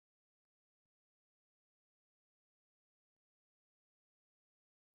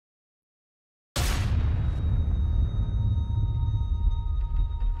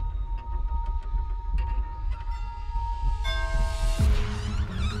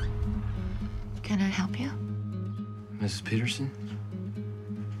Can I help you? Mrs. Peterson?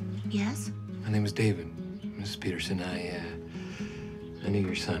 Yes? My name is David. Mrs. Peterson, I knew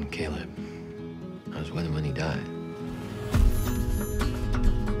your son, Caleb. I was with him when he died.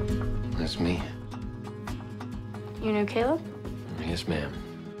 That's me. You know Caleb? Yes, ma'am.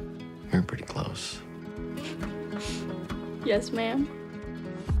 We were pretty close. Yes, ma'am.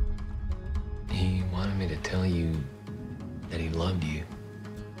 He wanted me to tell you that he loved you.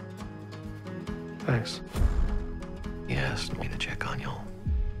 Thanks. He asked me to check on y'all.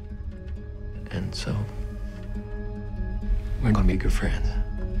 And so, we're gonna be good friends.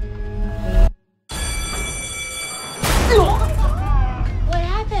 What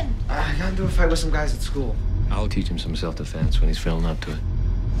happened? I got into a fight with some guys at school. I'll teach him some self-defense when he's feeling up to it.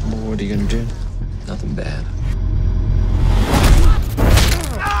 Well, what are you gonna do? Nothing bad.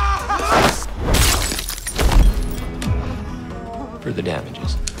 For the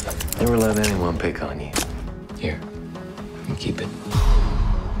damages. Never let anyone pick on you. Here, you can keep it.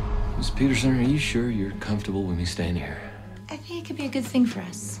 Miss Peterson, are you sure you're comfortable with me staying here? I think it could be a good thing for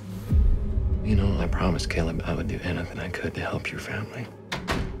us. You know, I promised Caleb I would do anything I could to help your family.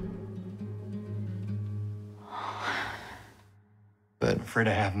 But I'm afraid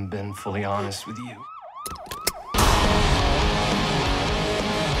I haven't been fully honest with you.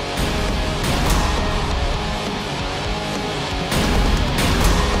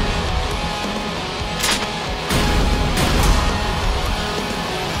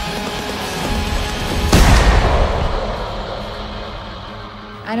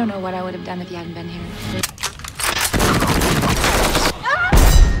 I don't know what I would have done if you hadn't been here.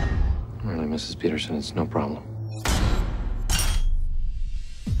 really, Mrs. Peterson, it's no problem.